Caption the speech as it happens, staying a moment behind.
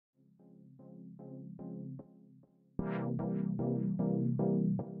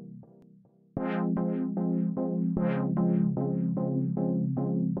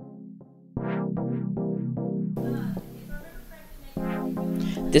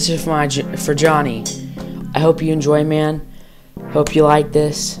This is for Johnny. I hope you enjoy, man. Hope you like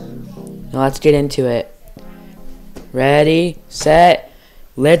this. Now let's get into it. Ready, set,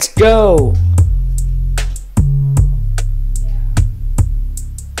 let's go!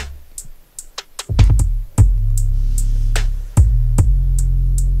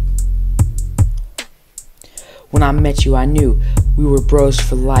 When I met you, I knew we were bros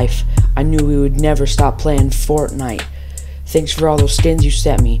for life. I knew we would never stop playing Fortnite. Thanks for all those skins you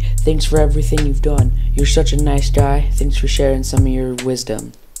sent me. Thanks for everything you've done. You're such a nice guy. Thanks for sharing some of your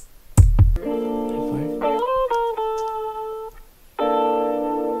wisdom.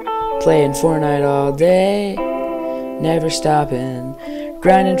 Playing Fortnite all day, never stopping,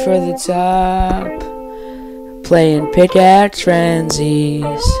 grinding for the top. Playing pickaxe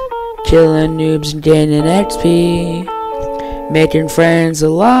frenzies, killing noobs and gaining XP, making friends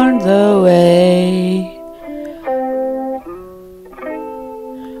along the way,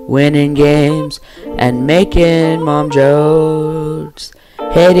 winning games and making mom jokes,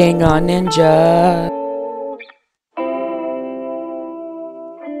 hating on ninja.